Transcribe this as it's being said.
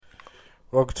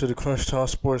Welcome to the Crunch Time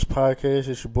Sports Podcast.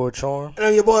 It's your boy Charm. And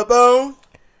I'm your boy Bone.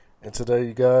 And today,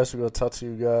 you guys, we're going to talk to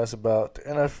you guys about the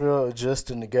NFL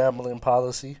adjusting the gambling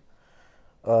policy,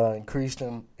 increased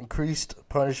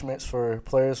punishments for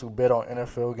players who bet on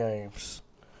NFL games.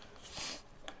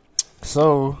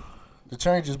 So, the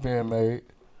changes being made.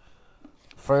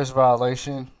 First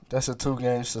violation, that's a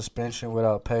 2-game suspension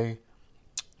without pay.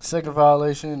 Second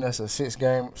violation, that's a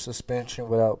 6-game suspension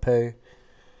without pay.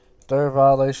 Third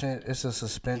violation, it's a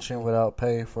suspension without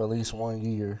pay for at least 1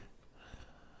 year.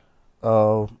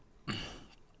 And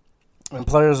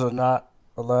players are not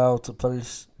allowed to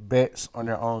place bets on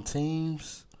their own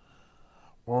teams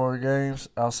or games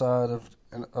outside of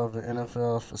an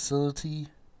NFL facility.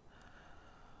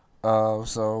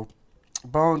 So,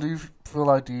 Bone, do you feel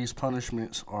like these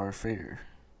punishments are fair?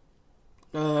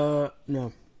 No.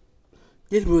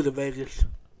 Just move to Vegas.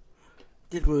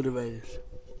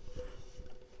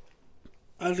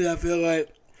 Honestly, I feel like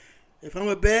if I'm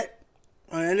a bet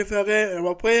on an NFL game and I'm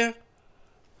a player,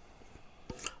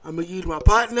 I'm going to use my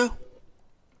partner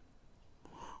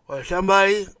or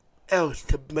somebody else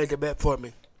to make the bet for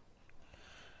me.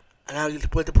 And I'll get to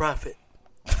split the profit.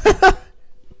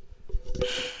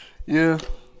 Yeah.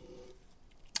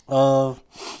 Yeah,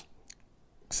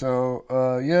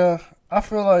 I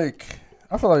feel like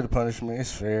the punishment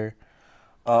is fair.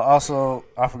 Also,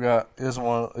 I forgot. There's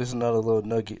another little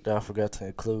nugget that I forgot to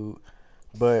include.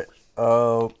 But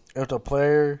if the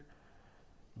player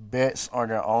bets on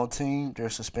their own team,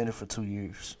 they're suspended for 2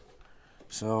 years.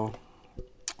 So,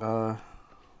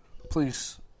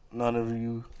 please, none of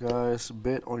you guys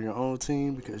bet on your own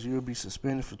team because you'll be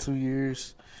suspended for 2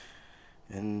 years,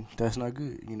 and that's not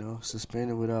good.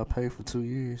 Suspended without pay for 2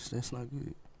 years, that's not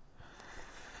good.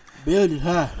 Bill is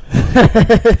high.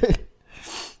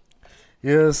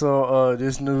 Yeah, so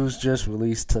this news just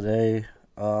released today.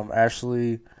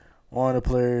 Actually, one of the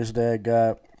players that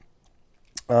got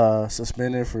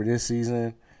suspended for this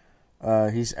season,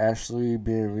 he's actually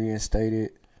being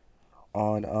reinstated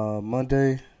on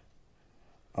Monday.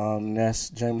 That's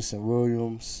Jameson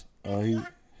Williams.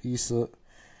 He served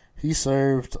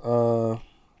 3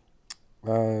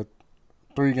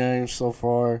 games so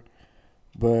far,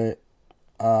 but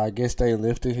I guess they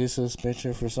lifted his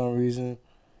suspension for some reason.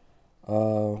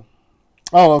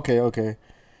 Okay.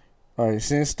 All right.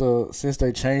 Since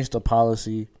they changed the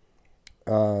policy,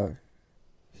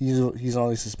 he's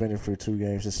only suspended for 2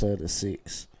 games instead of the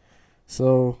 6.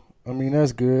 So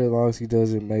that's good as long as he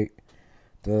doesn't make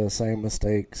the same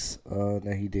mistakes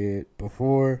that he did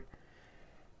before.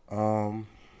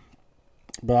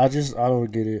 But I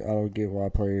don't get it. I don't get why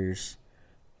players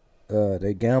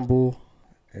they gamble,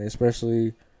 and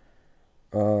especially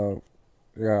I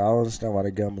don't understand why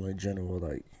they gamble in general.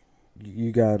 Like,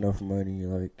 you got enough money.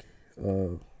 Like,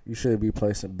 you shouldn't be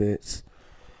placing bets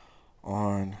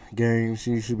on games.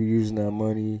 You should be using that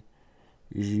money.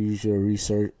 You should use your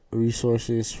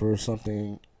resources for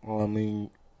something.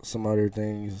 Some other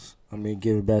things.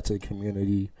 Give it back to the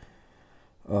community.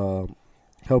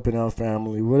 Helping out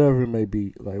family, whatever it may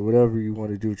be. Like, whatever you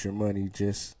want to do with your money,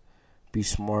 just be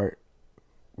smart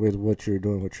with what you're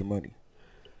doing with your money.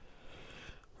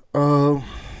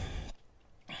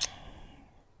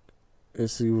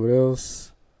 Let's see what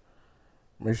else.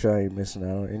 Make sure I ain't missing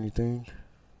out on anything.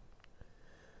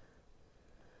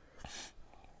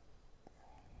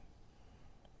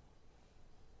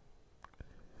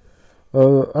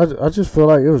 I just feel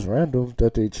like it was random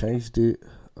that they changed it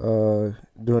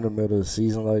during the middle of the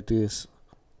season like this.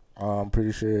 I'm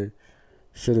pretty sure it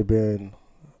should have been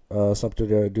something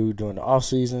they would do during the off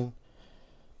season,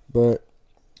 but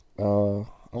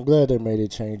I'm glad they made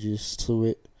it changes to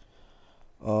it.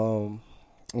 And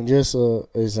just an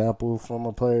example from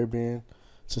a player being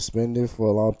suspended for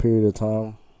a long period of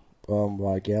time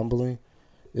by gambling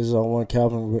is one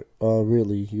Calvin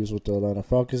Ridley. He was with the Atlanta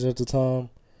Falcons at the time.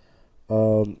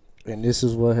 And this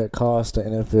is what had caused the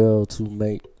NFL to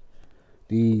make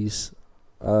these,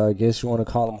 I guess you want to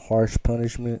call them harsh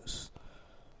punishments,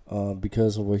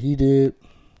 because of what he did.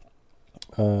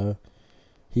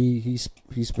 He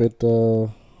spent the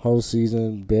whole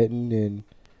season betting and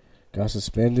got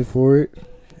suspended for it.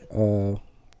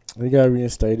 He got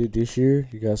reinstated this year.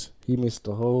 He missed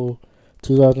the whole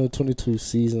 2022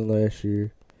 season last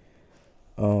year.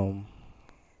 And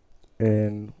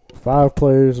 5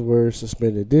 players were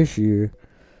suspended this year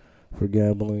for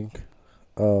gambling.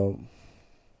 But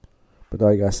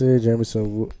like I said,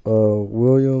 Jameson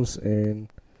Williams and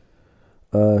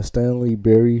Stanley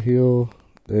Berryhill,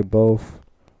 they both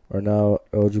are now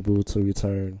eligible to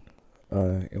return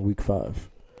in Week 5.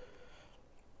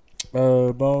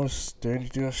 Bones, is there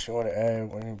anything else you want to add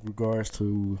in regards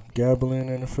to gambling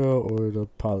in the NFL or the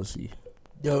policy?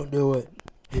 Don't do it.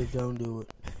 Just don't do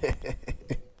it.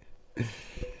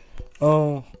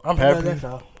 I'm No, happy. that's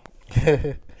all.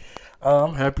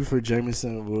 I'm happy for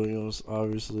Jameson Williams.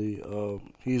 Obviously,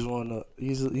 he's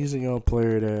he's a young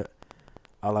player that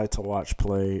I like to watch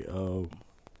play.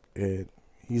 And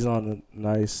he's on a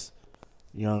nice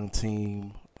young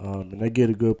team, and they get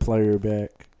a good player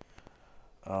back.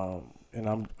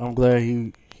 And I'm glad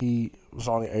he was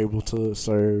only able to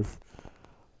serve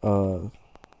the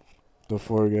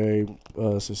 4-game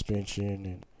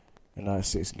suspension and not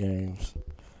 6 games.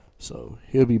 So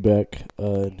he'll be back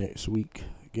next week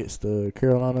against the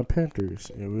Carolina Panthers,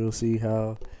 and we'll see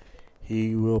how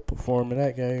he will perform in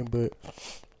that game. But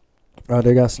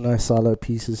they got some nice solid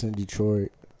pieces in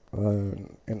Detroit,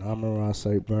 and Amon-Ra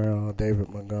St. Brown, David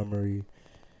Montgomery,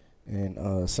 and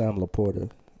Sam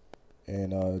Laporta,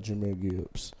 and Jameer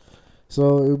Gibbs.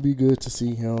 So it'll be good to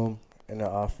see him in the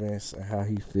offense and how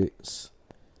he fits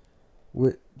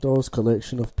with those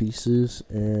collection of pieces,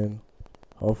 and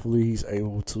hopefully he's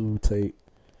able to take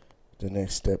the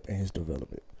next step in his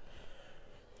development.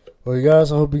 Well, you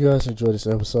guys, I hope you guys enjoyed this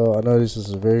episode. I know this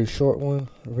is a very short one,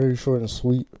 very short and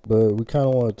sweet, but we kind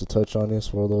of wanted to touch on this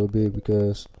for a little bit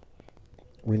because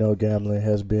we know gambling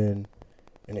has been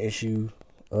an issue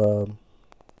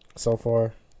so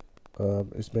far.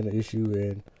 It's been an issue,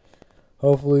 and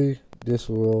hopefully this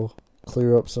will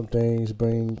clear up some things,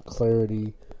 bring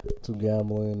clarity to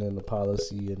gambling and the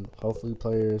policy, and hopefully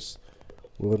players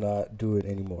will not do it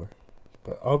anymore.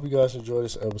 But I hope you guys enjoy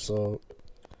this episode.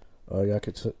 Y'all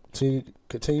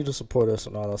continue to support us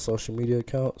on all our social media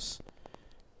accounts,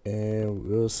 and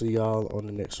we'll see y'all on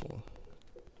the next one.